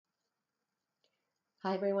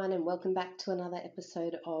Hi, everyone, and welcome back to another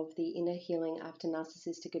episode of the Inner Healing After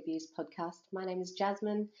Narcissistic Abuse podcast. My name is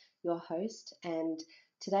Jasmine, your host, and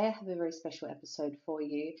today I have a very special episode for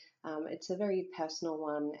you. It's a very personal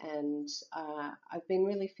one, and I've been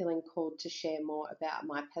really feeling called to share more about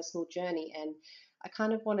my personal journey. And I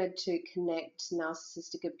kind of wanted to connect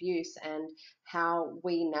narcissistic abuse and how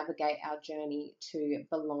we navigate our journey to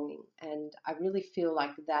belonging. And I really feel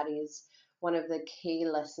like that is one of the key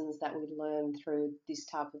lessons that we learn through this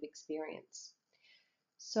type of experience.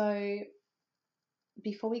 So,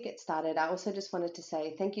 before we get started, I also just wanted to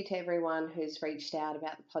say thank you to everyone who's reached out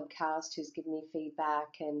about the podcast, who's given me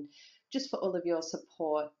feedback, and just for all of your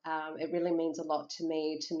support. It really means a lot to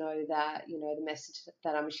me to know that, the message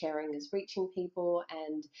that I'm sharing is reaching people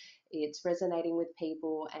and it's resonating with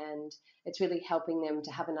people, and it's really helping them to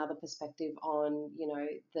have another perspective on,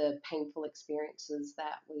 the painful experiences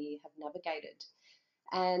that we have navigated.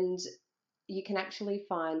 And you can actually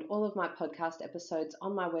find all of my podcast episodes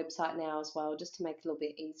on my website now as well, just to make it a little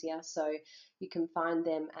bit easier. So you can find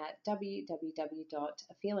them at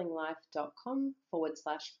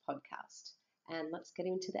www.afeelinglife.com/podcast. And let's get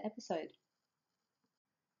into the episode.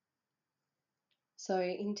 So,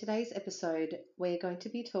 in today's episode, we're going to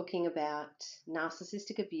be talking about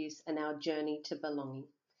narcissistic abuse and our journey to belonging.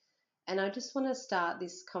 And I just want to start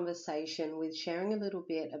this conversation with sharing a little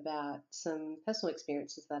bit about some personal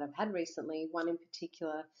experiences that I've had recently. One in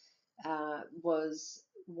particular was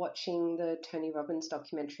watching the Tony Robbins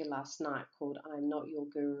documentary last night called I'm Not Your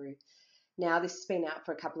Guru. Now, this has been out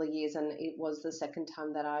for a couple of years, and it was the second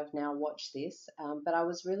time that I've now watched this, but I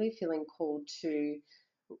was really feeling called to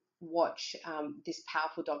watch this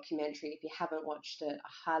powerful documentary. If you haven't watched it, I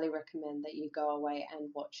highly recommend that you go away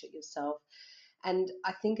and watch it yourself. And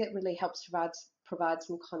I think it really helps provide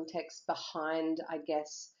some context behind, I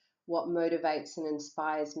guess, what motivates and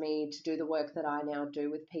inspires me to do the work that I now do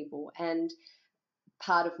with people, and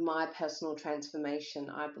part of my personal transformation,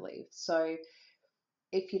 I believe. So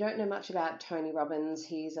if you don't know much about Tony Robbins,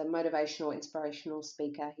 he's a motivational, inspirational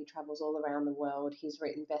speaker. He travels all around the world. He's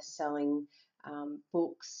written best-selling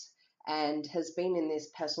books and has been in this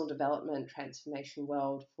personal development transformation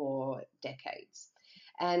world for decades.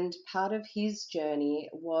 And part of his journey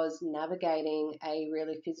was navigating a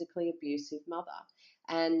really physically abusive mother.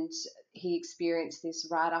 And he experienced this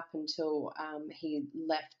right up until he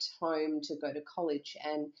left home to go to college.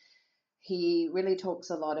 And he really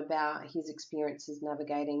talks a lot about his experiences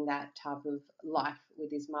navigating that type of life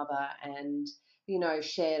with his mother, and,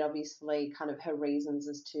 shared obviously kind of her reasons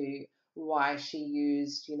as to why she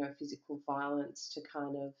used, physical violence to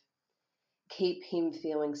kind of keep him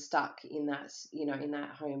feeling stuck in that, in that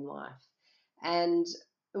home life. And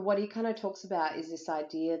what he kind of talks about is this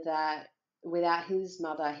idea that without his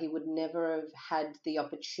mother, he would never have had the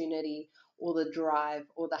opportunity or the drive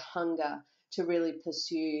or the hunger to really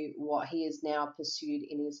pursue what he has now pursued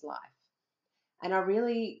in his life. And I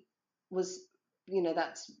really was,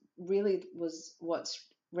 that's really was what's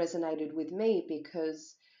resonated with me,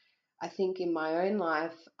 because I think in my own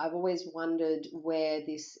life, I've always wondered where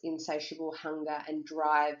this insatiable hunger and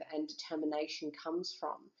drive and determination comes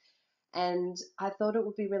from. And I thought it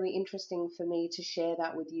would be really interesting for me to share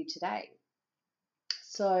that with you today.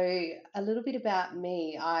 So, a little bit about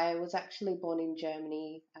me. I was actually born in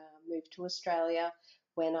Germany, moved to Australia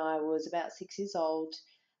when I was about 6 years old.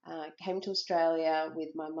 Came to Australia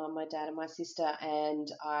with my mum, my dad, and my sister,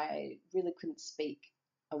 and I really couldn't speak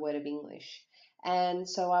a word of English. And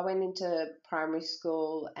so I went into primary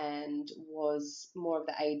school and was more of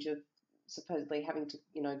the age of supposedly having to,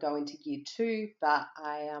 go into year two, but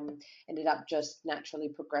I ended up just naturally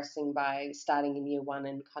progressing by starting in year one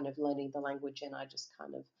and kind of learning the language, and I just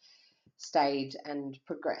kind of stayed and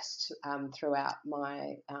progressed throughout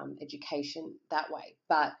my education that way.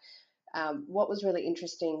 But what was really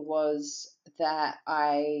interesting was that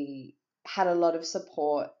I had a lot of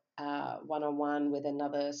support one-on-one with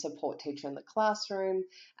another support teacher in the classroom,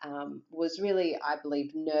 was really, I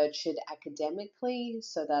believe, nurtured academically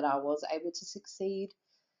so that I was able to succeed.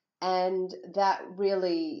 And that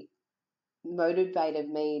really motivated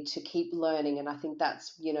me to keep learning. And I think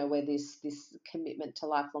that's, where this commitment to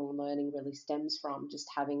lifelong learning really stems from, just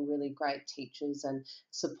having really great teachers and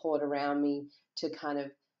support around me to kind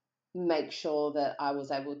of make sure that I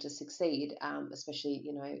was able to succeed, especially,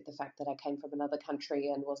 the fact that I came from another country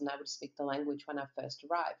and wasn't able to speak the language when I first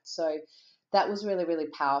arrived. So that was really, really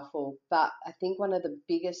powerful. But I think one of the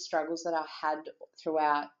biggest struggles that I had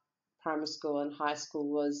throughout primary school and high school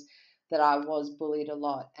was that I was bullied a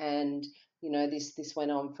lot. And, this went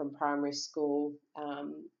on from primary school,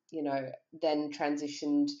 then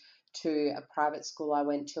transitioned to a private school I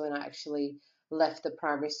went to, and I actually left the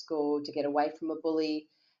primary school to get away from a bully.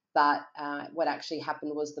 But what actually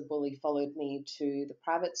happened was the bully followed me to the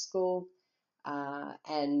private school,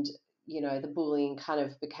 and the bullying kind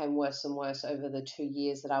of became worse and worse over the 2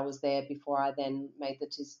 years that I was there before I then made the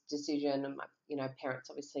decision. And my parents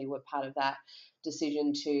obviously were part of that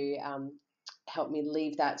decision to help me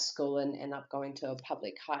leave that school and end up going to a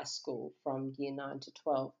public high school from year 9 to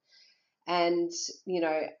 12. And,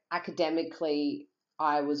 academically,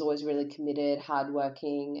 I was always really committed,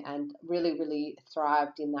 hardworking, and really, really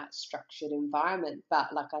thrived in that structured environment.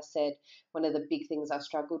 But like I said, one of the big things I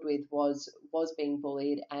struggled with was being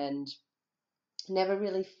bullied and never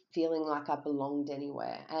really feeling like I belonged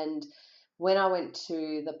anywhere. And when I went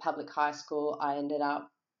to the public high school, I ended up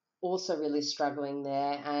also really struggling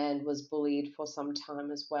there and was bullied for some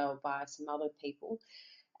time as well by some other people.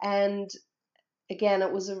 And again,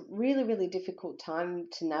 it was a really, really difficult time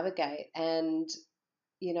to navigate. And,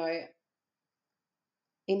 you know,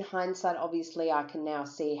 in hindsight, obviously, I can now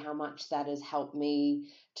see how much that has helped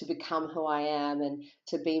me to become who I am and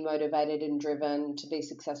to be motivated and driven to be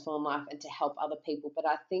successful in life and to help other people. But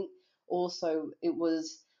I think also it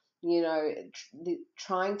was,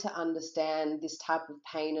 trying to understand this type of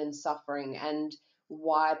pain and suffering and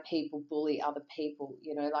why people bully other people.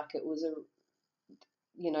 Like it was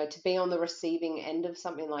to be on the receiving end of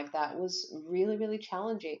something like that was really, really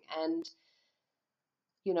challenging. And,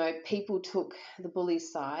 people took the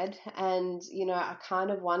bully's side. And, I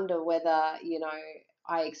kind of wonder whether,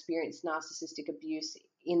 I experienced narcissistic abuse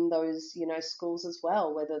in those, schools as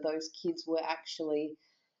well, whether those kids were actually,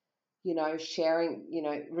 sharing,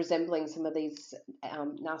 resembling some of these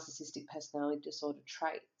narcissistic personality disorder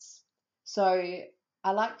traits. So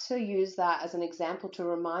I like to use that as an example to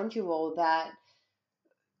remind you all that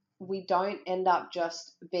we don't end up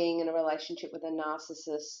just being in a relationship with a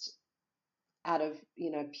narcissist out of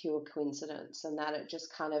pure coincidence and that it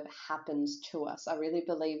just kind of happens to us. I really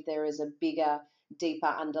believe there is a bigger, deeper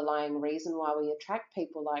underlying reason why we attract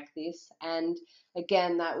people like this. And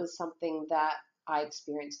again, that was something that I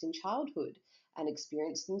experienced in childhood and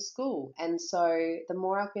experienced in school. And so the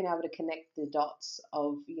more I've been able to connect the dots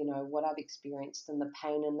of what I've experienced and the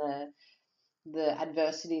pain and the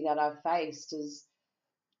adversity that I've faced, is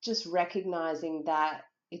just recognizing that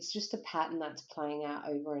it's just a pattern that's playing out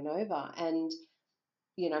over and over. And,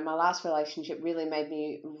 my last relationship really made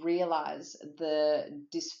me realize the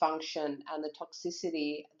dysfunction and the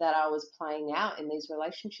toxicity that I was playing out in these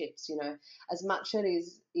relationships. As much it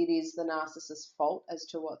is the narcissist's fault as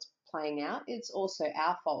to what's playing out, it's also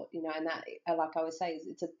our fault, and that, like I always say, is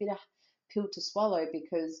it's a bitter pill to swallow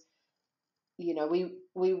because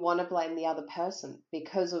we want to blame the other person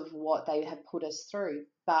because of what they have put us through.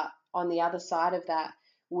 But on the other side of that,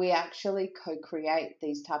 we actually co-create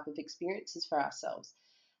these type of experiences for ourselves.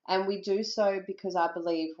 And we do so because I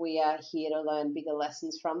believe we are here to learn bigger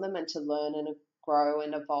lessons from them and to learn and grow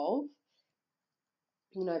and evolve.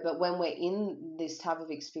 But when we're in this type of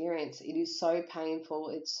experience, it is so painful,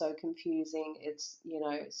 it's so confusing, it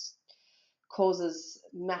causes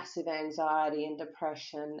massive anxiety and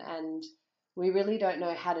depression, and we really don't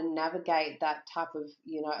know how to navigate that type of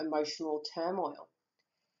emotional turmoil.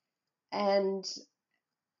 And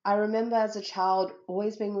I remember as a child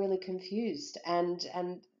always being really confused, and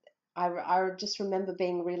I just remember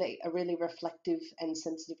being a really reflective and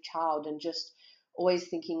sensitive child, and just always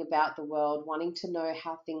thinking about the world, wanting to know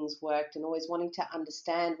how things worked, and always wanting to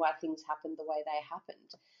understand why things happened the way they happened.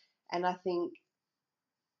 And I think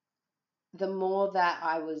the more that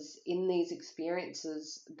I was in these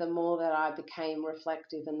experiences, the more that I became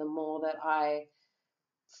reflective and the more that I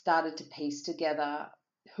started to piece together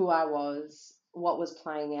who I was, what was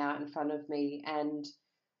playing out in front of me, and,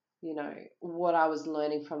 what I was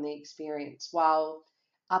learning from the experience. While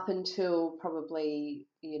up until probably,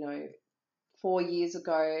 4 years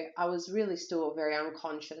ago, I was really still very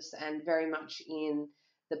unconscious and very much in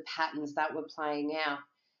the patterns that were playing out.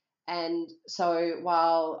 And so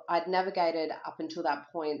while I'd navigated up until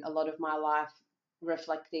that point a lot of my life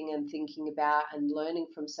reflecting and thinking about and learning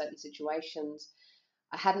from certain situations,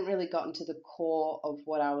 I hadn't really gotten to the core of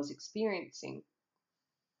what I was experiencing.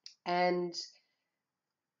 And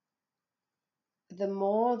the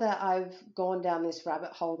more that I've gone down this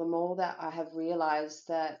rabbit hole, the more that I have realized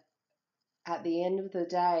that at the end of the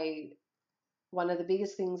day, one of the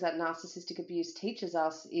biggest things that narcissistic abuse teaches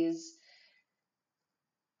us is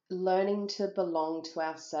learning to belong to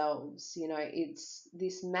ourselves. It's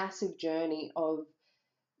this massive journey of,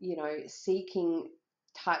 seeking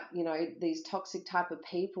type, these toxic type of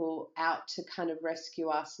people out to kind of rescue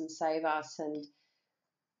us and save us. And,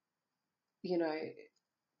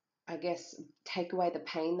 I guess, take away the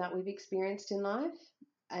pain that we've experienced in life.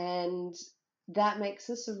 And that makes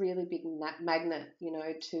us a really big magnet,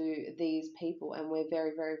 to these people, and we're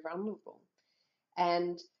very, very vulnerable.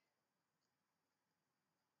 And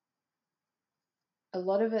a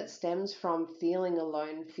lot of it stems from feeling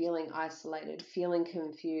alone, feeling isolated, feeling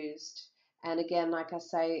confused. And again, like I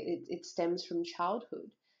say, it stems from childhood.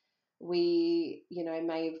 We,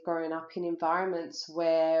 may have grown up in environments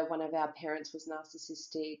where one of our parents was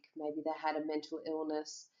narcissistic, maybe they had a mental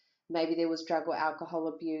illness, maybe there was drug or alcohol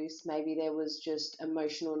abuse, maybe there was just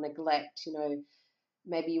emotional neglect,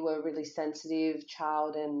 maybe you were a really sensitive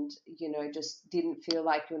child and, just didn't feel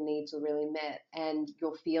like your needs were really met and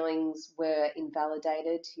your feelings were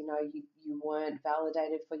invalidated. You weren't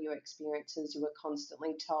validated for your experiences. You were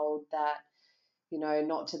constantly told that,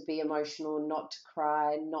 not to be emotional, not to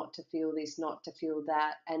cry, not to feel this, not to feel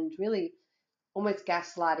that, and really almost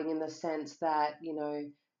gaslighting in the sense that,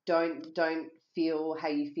 don't feel how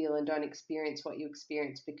you feel and don't experience what you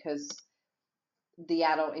experience, because the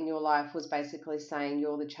adult in your life was basically saying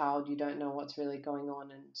you're the child, you don't know what's really going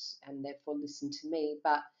on, and therefore listen to me.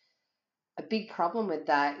 But a big problem with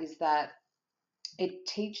that is that it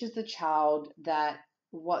teaches the child that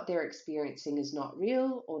what they're experiencing is not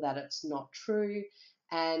real or that it's not true,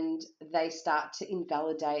 and they start to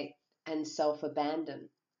invalidate and self-abandon.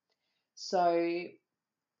 So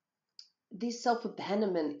this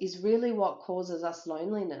self-abandonment is really what causes us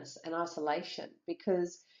loneliness and isolation,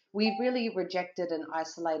 because we really rejected and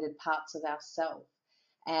isolated parts of ourselves,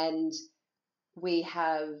 and we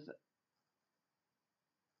have,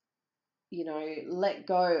 let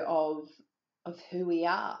go of who we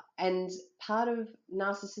are. And part of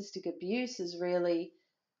narcissistic abuse is really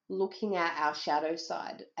looking at our shadow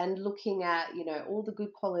side and looking at, all the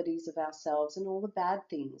good qualities of ourselves and all the bad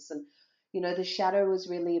things. And, the shadow is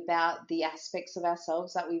really about the aspects of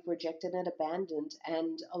ourselves that we've rejected and abandoned.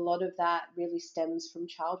 And a lot of that really stems from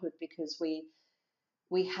childhood, because we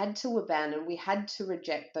had to abandon, we had to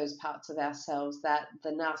reject those parts of ourselves that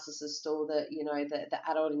the narcissist or the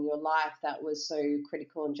adult in your life that was so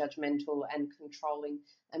critical and judgmental and controlling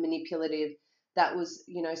and manipulative, that was,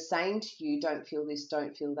 saying to you, don't feel this,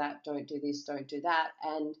 don't feel that, don't do this, don't do that.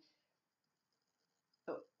 And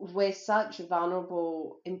we're such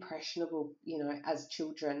vulnerable, impressionable, as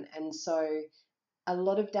children. And so a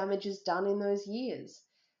lot of damage is done in those years.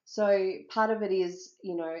 So part of it is,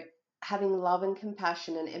 having love and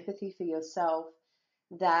compassion and empathy for yourself,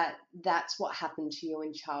 that that's what happened to you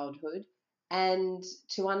in childhood, and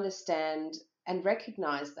to understand and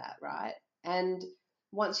recognize that, right? And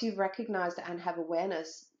once you've recognized it and have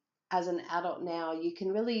awareness as an adult now, you can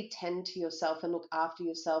really tend to yourself and look after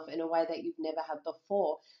yourself in a way that you've never had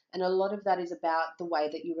before. And a lot of that is about the way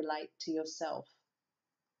that you relate to yourself.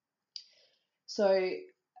 So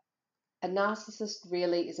a narcissist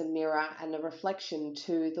really is a mirror and a reflection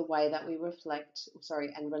to the way that we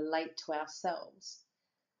and relate to ourselves.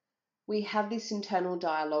 We have this internal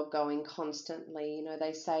dialogue going constantly.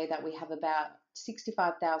 They say that we have about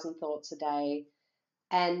 65,000 thoughts a day,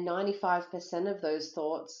 and 95% of those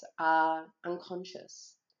thoughts are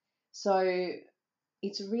unconscious. So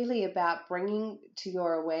it's really about bringing to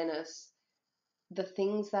your awareness the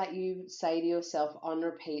things that you say to yourself on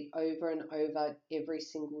repeat over and over every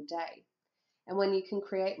single day. And when you can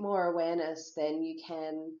create more awareness, then you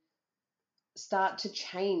can start to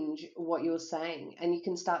change what you're saying and you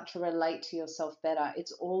can start to relate to yourself better.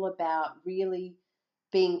 It's all about really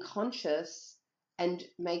being conscious and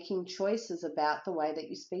making choices about the way that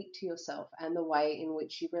you speak to yourself and the way in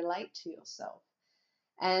which you relate to yourself.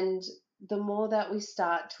 And the more that we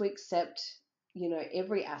start to accept,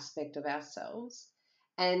 every aspect of ourselves,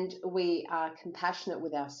 and we are compassionate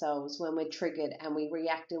with ourselves when we're triggered and we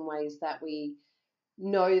react in ways that we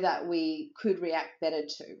know that we could react better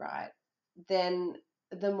to, right? Then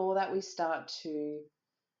the more that we start to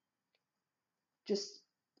just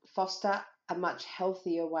foster a much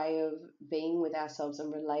healthier way of being with ourselves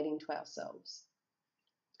and relating to ourselves.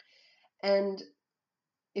 And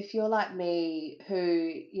if you're like me,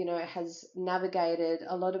 who, has navigated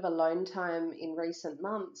a lot of alone time in recent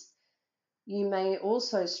months, you may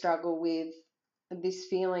also struggle with this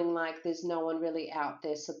feeling like there's no one really out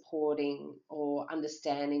there supporting or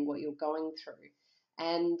understanding what you're going through.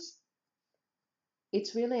 And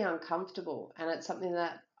it's really uncomfortable, and it's something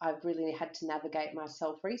that I've really had to navigate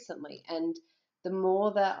myself recently. And the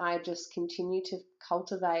more that I just continue to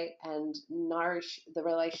cultivate and nourish the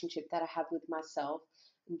relationship that I have with myself,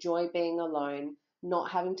 enjoy being alone, not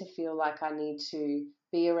having to feel like I need to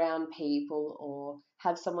be around people or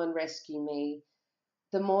have someone rescue me,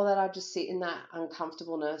 the more that I just sit in that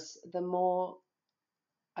uncomfortableness, the more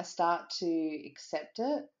I start to accept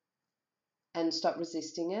it and stop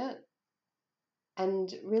resisting it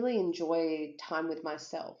and really enjoy time with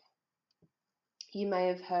myself. You may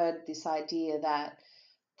have heard this idea that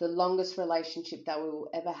the longest relationship that we will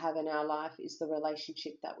ever have in our life is the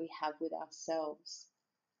relationship that we have with ourselves.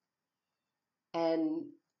 And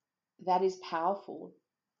that is powerful.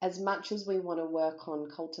 As much as we want to work on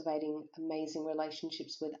cultivating amazing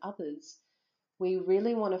relationships with others, we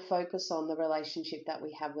really want to focus on the relationship that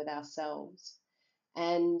we have with ourselves.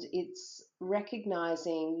 And it's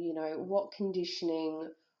recognizing, what conditioning,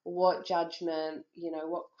 what judgment,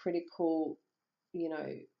 what critical,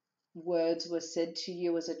 words were said to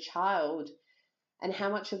you as a child, and how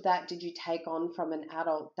much of that did you take on from an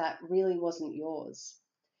adult that really wasn't yours.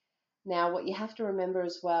 Now, what you have to remember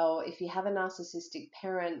as well, if you have a narcissistic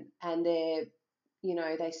parent and they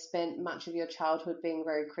spent much of your childhood being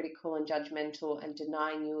very critical and judgmental and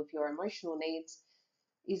denying you of your emotional needs,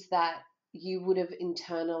 is that you would have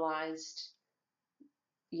internalized,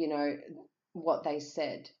 what they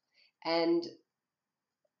said. And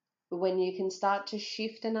when you can start to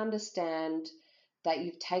shift and understand that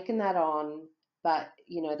you've taken that on, but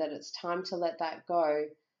that it's time to let that go,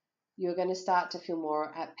 you're going to start to feel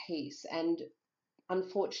more at peace. And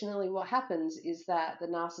unfortunately, what happens is that the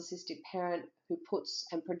narcissistic parent who puts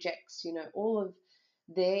and projects, all of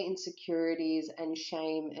their insecurities and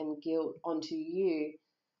shame and guilt onto you,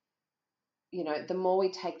 the more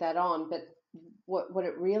we take that on, but what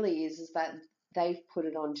it really is that they've put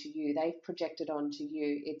it onto you, they've projected onto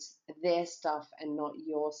you. It's their stuff and not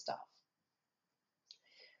your stuff.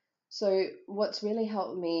 So what's really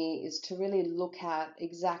helped me is to really look at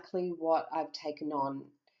exactly what I've taken on,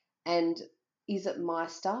 and is it my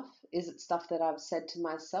stuff? Is it stuff that I've said to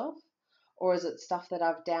myself? Or is it stuff that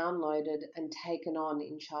I've downloaded and taken on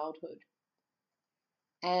in childhood?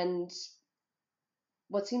 And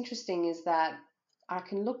what's interesting is that I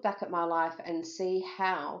can look back at my life and see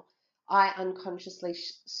how I unconsciously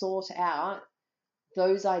sought out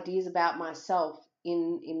those ideas about myself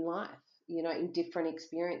in life, in different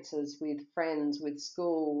experiences with friends, with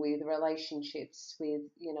school, with relationships, with,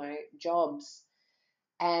 jobs.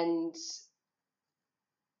 And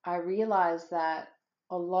I realized that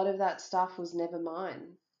a lot of that stuff was never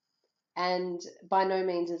mine. And by no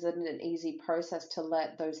means is it an easy process to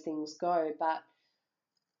let those things go. But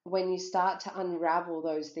when you start to unravel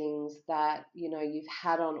those things that, you've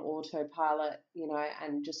had on autopilot,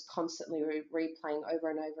 and just constantly replaying over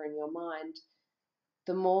and over in your mind,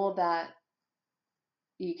 the more that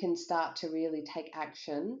you can start to really take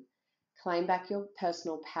action, claim back your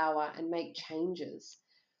personal power and make changes.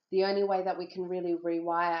 The only way that we can really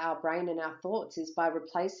rewire our brain and our thoughts is by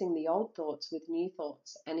replacing the old thoughts with new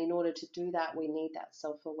thoughts. And in order to do that, we need that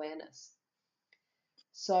self-awareness.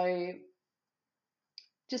 So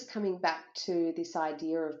just coming back to this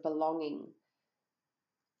idea of belonging,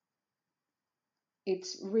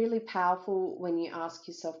 it's really powerful when you ask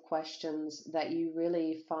yourself questions that you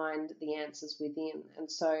really find the answers within.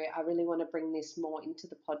 And so I really want to bring this more into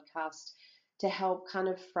the podcast to help kind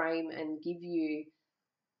of frame and give you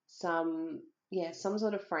some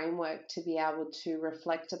sort of framework to be able to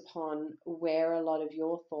reflect upon where a lot of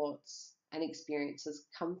your thoughts and experiences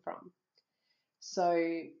come from.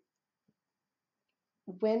 So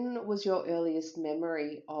when was your earliest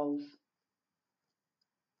memory of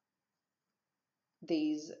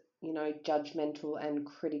these, judgmental and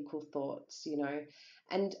critical thoughts,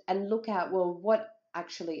 and look at, well, what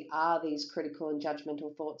actually are these critical and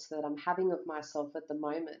judgmental thoughts that I'm having of myself at the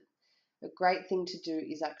moment? A great thing to do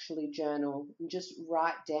is actually journal and just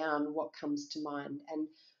write down what comes to mind. And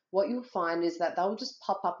what you'll find is that they'll just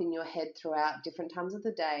pop up in your head throughout different times of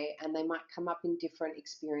the day, and they might come up in different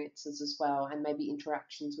experiences as well, and maybe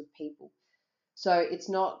interactions with people. So it's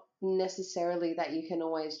not necessarily that you can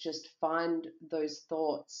always just find those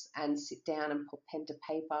thoughts and sit down and put pen to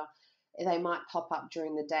paper. They might pop up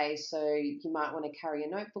during the day, so you might want to carry a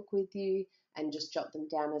notebook with you and just jot them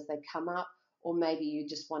down as they come up. Or maybe you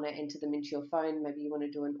just want to enter them into your phone. Maybe you want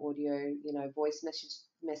to do an audio, voice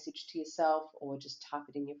message to yourself, or just type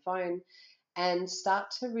it in your phone and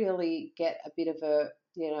start to really get a bit of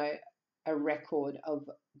a record of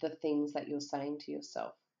the things that you're saying to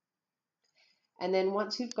yourself. And then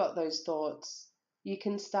once you've got those thoughts, you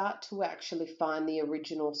can start to actually find the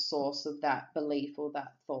original source of that belief or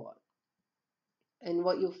that thought. And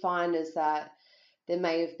what you'll find is that there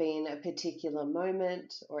may have been a particular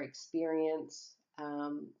moment or experience,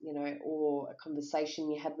 or a conversation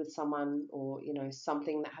you had with someone, or,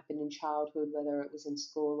 something that happened in childhood, whether it was in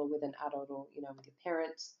school or with an adult, or, with your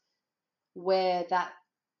parents, where that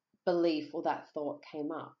belief or that thought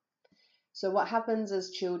came up. So what happens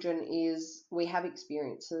as children is we have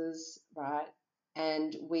experiences, right?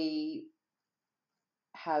 And we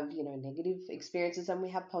have, negative experiences and we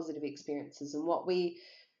have positive experiences. And what we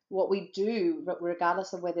do,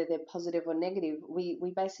 regardless of whether they're positive or negative,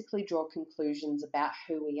 we basically draw conclusions about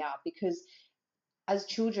who we are, because as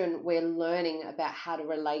children, we're learning about how to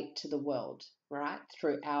relate to the world, right?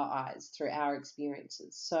 Through our eyes, through our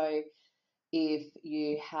experiences. So if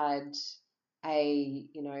you had a,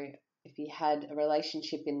 you know, if you had a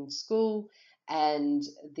relationship in school and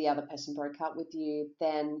the other person broke up with you,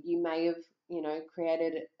 then you may have,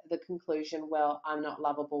 created the conclusion, well, I'm not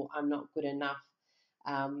lovable, I'm not good enough,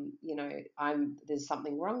 there's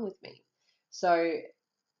something wrong with me. So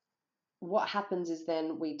what happens is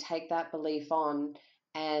then we take that belief on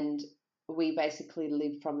and we basically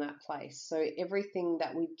live from that place. So everything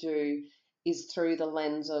that we do is through the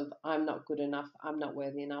lens of I'm not good enough, I'm not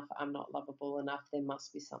worthy enough, I'm not lovable enough, there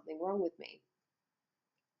must be something wrong with me.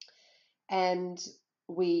 And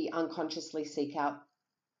we unconsciously seek out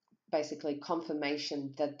basically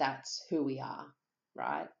confirmation that that's who we are,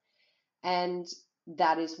 right? And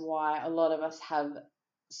that is why a lot of us have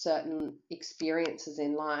certain experiences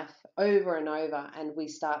in life over and over, and we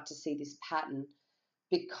start to see this pattern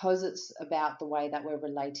because it's about the way that we're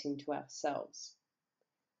relating to ourselves.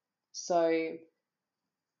 So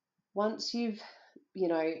once you've,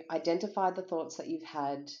 identified the thoughts that you've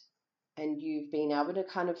had and you've been able to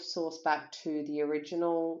kind of source back to the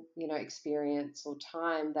original, experience or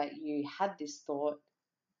time that you had this thought,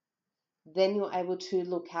 then you're able to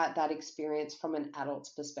look at that experience from an adult's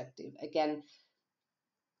perspective. Again,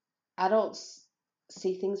 adults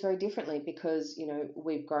see things very differently because,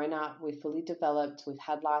 we've grown up, we've fully developed, we've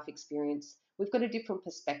had life experience, we've got a different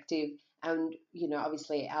perspective, and,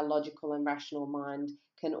 obviously our logical and rational mind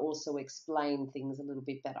can also explain things a little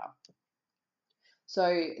bit better.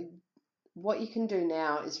 So what you can do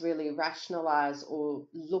now is really rationalize or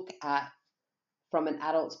look at from an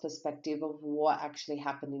adult's perspective of what actually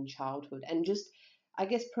happened in childhood, and just, I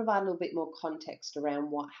guess, provide a little bit more context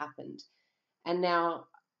around what happened. And now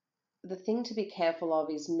the thing to be careful of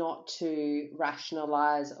is not to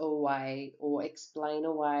rationalize away or explain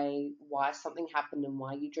away why something happened and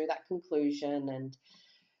why you drew that conclusion, and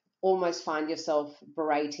almost find yourself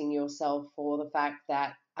berating yourself for the fact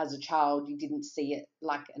that as a child you didn't see it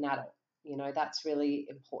like an adult. That's really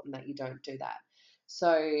important that you don't do that.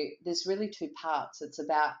 So there's really two parts. It's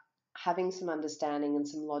about having some understanding and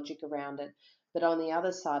some logic around it. But on the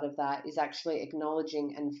other side of that is actually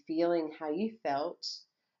acknowledging and feeling how you felt,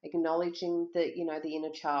 acknowledging the, the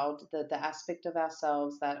inner child, the aspect of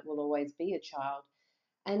ourselves that will always be a child,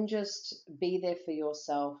 and just be there for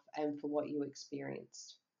yourself and for what you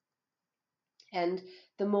experienced. And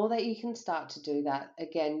the more that you can start to do that,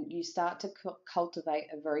 again, you start to cultivate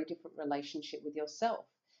a very different relationship with yourself.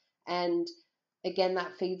 And again,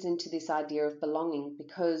 that feeds into this idea of belonging,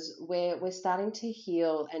 because we're starting to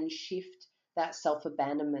heal and shift that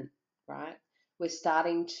self-abandonment, right? We're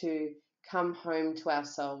starting to come home to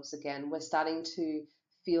ourselves again. We're starting to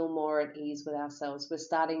feel more at ease with ourselves. We're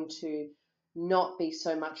starting to not be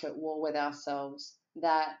so much at war with ourselves,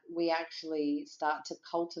 that we actually start to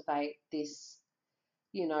cultivate this,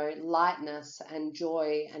 lightness and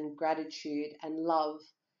joy and gratitude and love.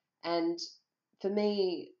 And for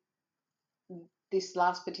me, this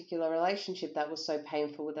last particular relationship that was so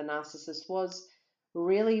painful with a narcissist was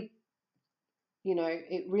really,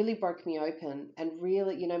 it really broke me open, and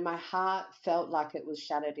really, my heart felt like it was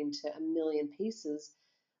shattered into a million pieces.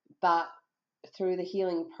 But through the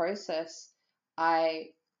healing process, I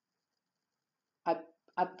I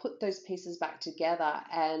I put those pieces back together,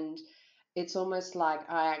 and it's almost like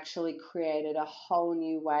I actually created a whole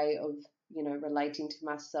new way of, relating to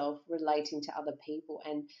myself, relating to other people,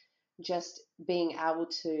 and just being able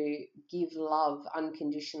to give love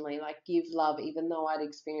unconditionally, like give love even though I'd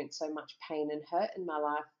experienced so much pain and hurt in my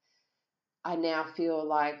life. I now feel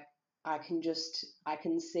like I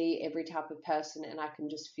can see every type of person, and I can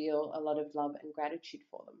just feel a lot of love and gratitude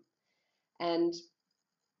for them. And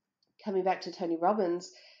coming back to Tony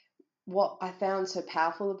Robbins, what I found so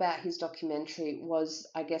powerful about his documentary was,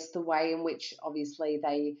 I guess, the way in which obviously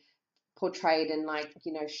they portrayed and, like,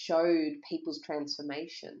 showed people's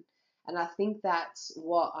transformation. And I think that's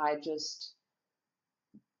what I've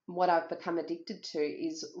become addicted to,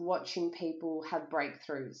 is watching people have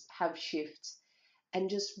breakthroughs, have shifts, and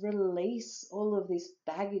just release all of this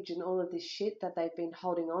baggage and all of this shit that they've been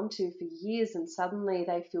holding on to for years, and suddenly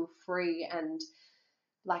they feel free and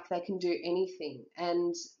like they can do anything.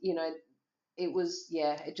 And,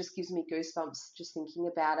 it just gives me goosebumps just thinking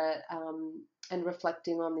about it, and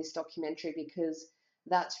reflecting on this documentary, because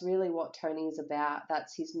that's really what Tony is about.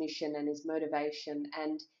 That's his mission and his motivation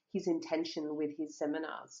and his intention with his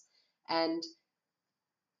seminars. And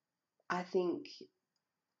I think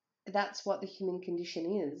that's what the human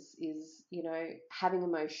condition is, having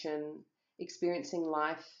emotion, experiencing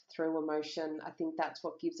life through emotion. I think that's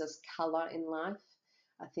what gives us color in life.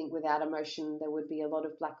 I think without emotion, there would be a lot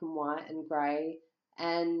of black and white and gray,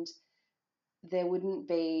 and there wouldn't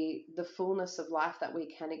be the fullness of life that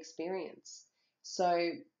we can experience.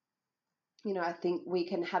 So, I think we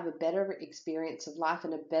can have a better experience of life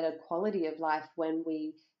and a better quality of life when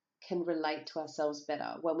we can relate to ourselves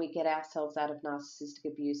better, when we get ourselves out of narcissistic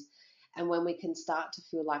abuse, and when we can start to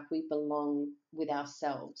feel like we belong with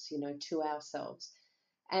ourselves, to ourselves.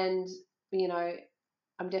 And,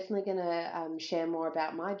 I'm definitely going to share more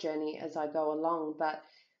about my journey as I go along. But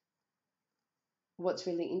what's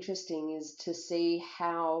really interesting is to see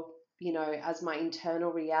how, as my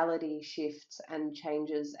internal reality shifts and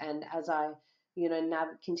changes, and as I,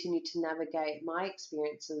 continue to navigate my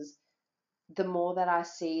experiences, the more that I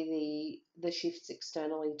see the shifts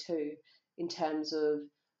externally too, in terms of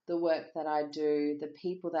the work that I do, the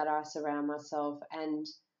people that I surround myself, and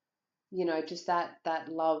just that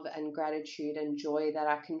love and gratitude and joy that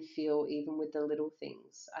I can feel even with the little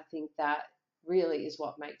things. I think that really is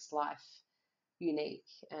what makes life unique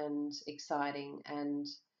and exciting and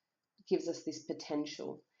gives us this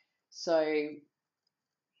potential. So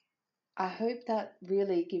I hope that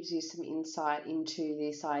really gives you some insight into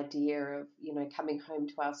this idea of, coming home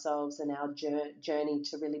to ourselves and our journey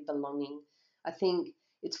to really belonging. I think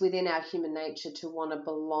it's within our human nature to want to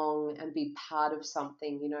belong and be part of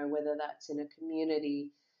something, whether that's in a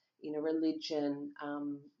community, in a religion,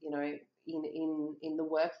 in the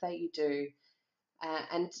work that you do,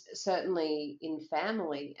 and certainly in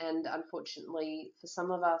family. And unfortunately, for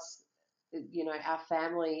some of us, our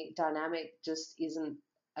family dynamic just isn't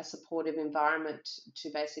a supportive environment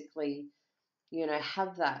to basically,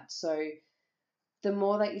 have that. So the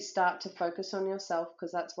more that you start to focus on yourself,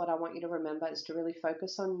 because that's what I want you to remember, is to really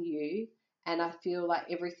focus on you. And I feel like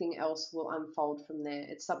everything else will unfold from there.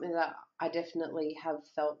 It's something that I definitely have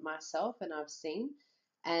felt myself and I've seen.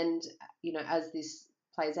 And, as this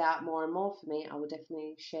plays out more and more for me, I will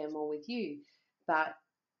definitely share more with you. But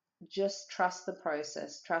just trust the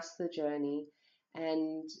process, trust the journey.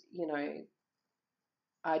 And,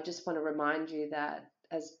 I just want to remind you that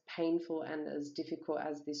as painful and as difficult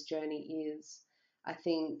as this journey is, I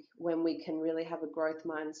think when we can really have a growth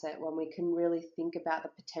mindset, when we can really think about the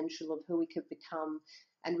potential of who we could become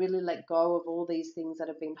and really let go of all these things that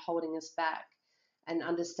have been holding us back, and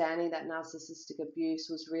understanding that narcissistic abuse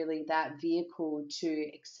was really that vehicle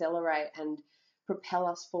to accelerate and propel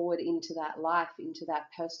us forward into that life, into that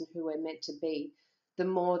person who we're meant to be, the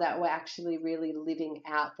more that we're actually really living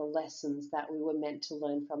out the lessons that we were meant to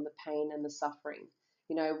learn from the pain and the suffering.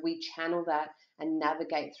 We channel that and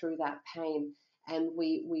navigate through that pain, and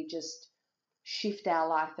we just shift our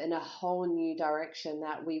life in a whole new direction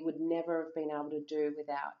that we would never have been able to do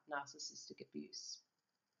without narcissistic abuse.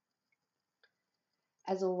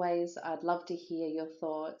 As always, I'd love to hear your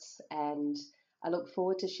thoughts, and I look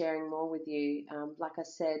forward to sharing more with you. Like I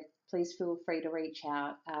said, please feel free to reach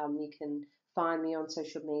out. You can find me on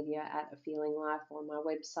social media at A Feeling Life, or on my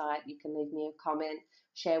website. You can leave me a comment,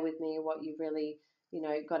 share with me what you really,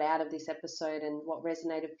 got out of this episode and what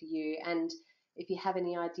resonated for you. And if you have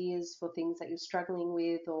any ideas for things that you're struggling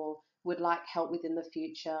with or would like help with in the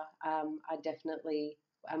future, I definitely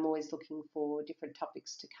am always looking for different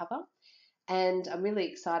topics to cover. And I'm really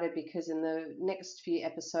excited because in the next few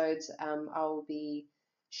episodes, I'll be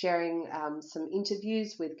sharing some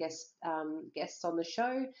interviews with guests on the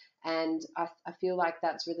show. And I feel like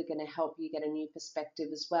that's really going to help you get a new perspective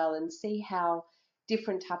as well, and see how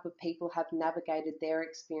different type of people have navigated their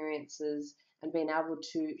experiences and been able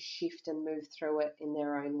to shift and move through it in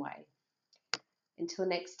their own way. Until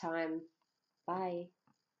next time, bye.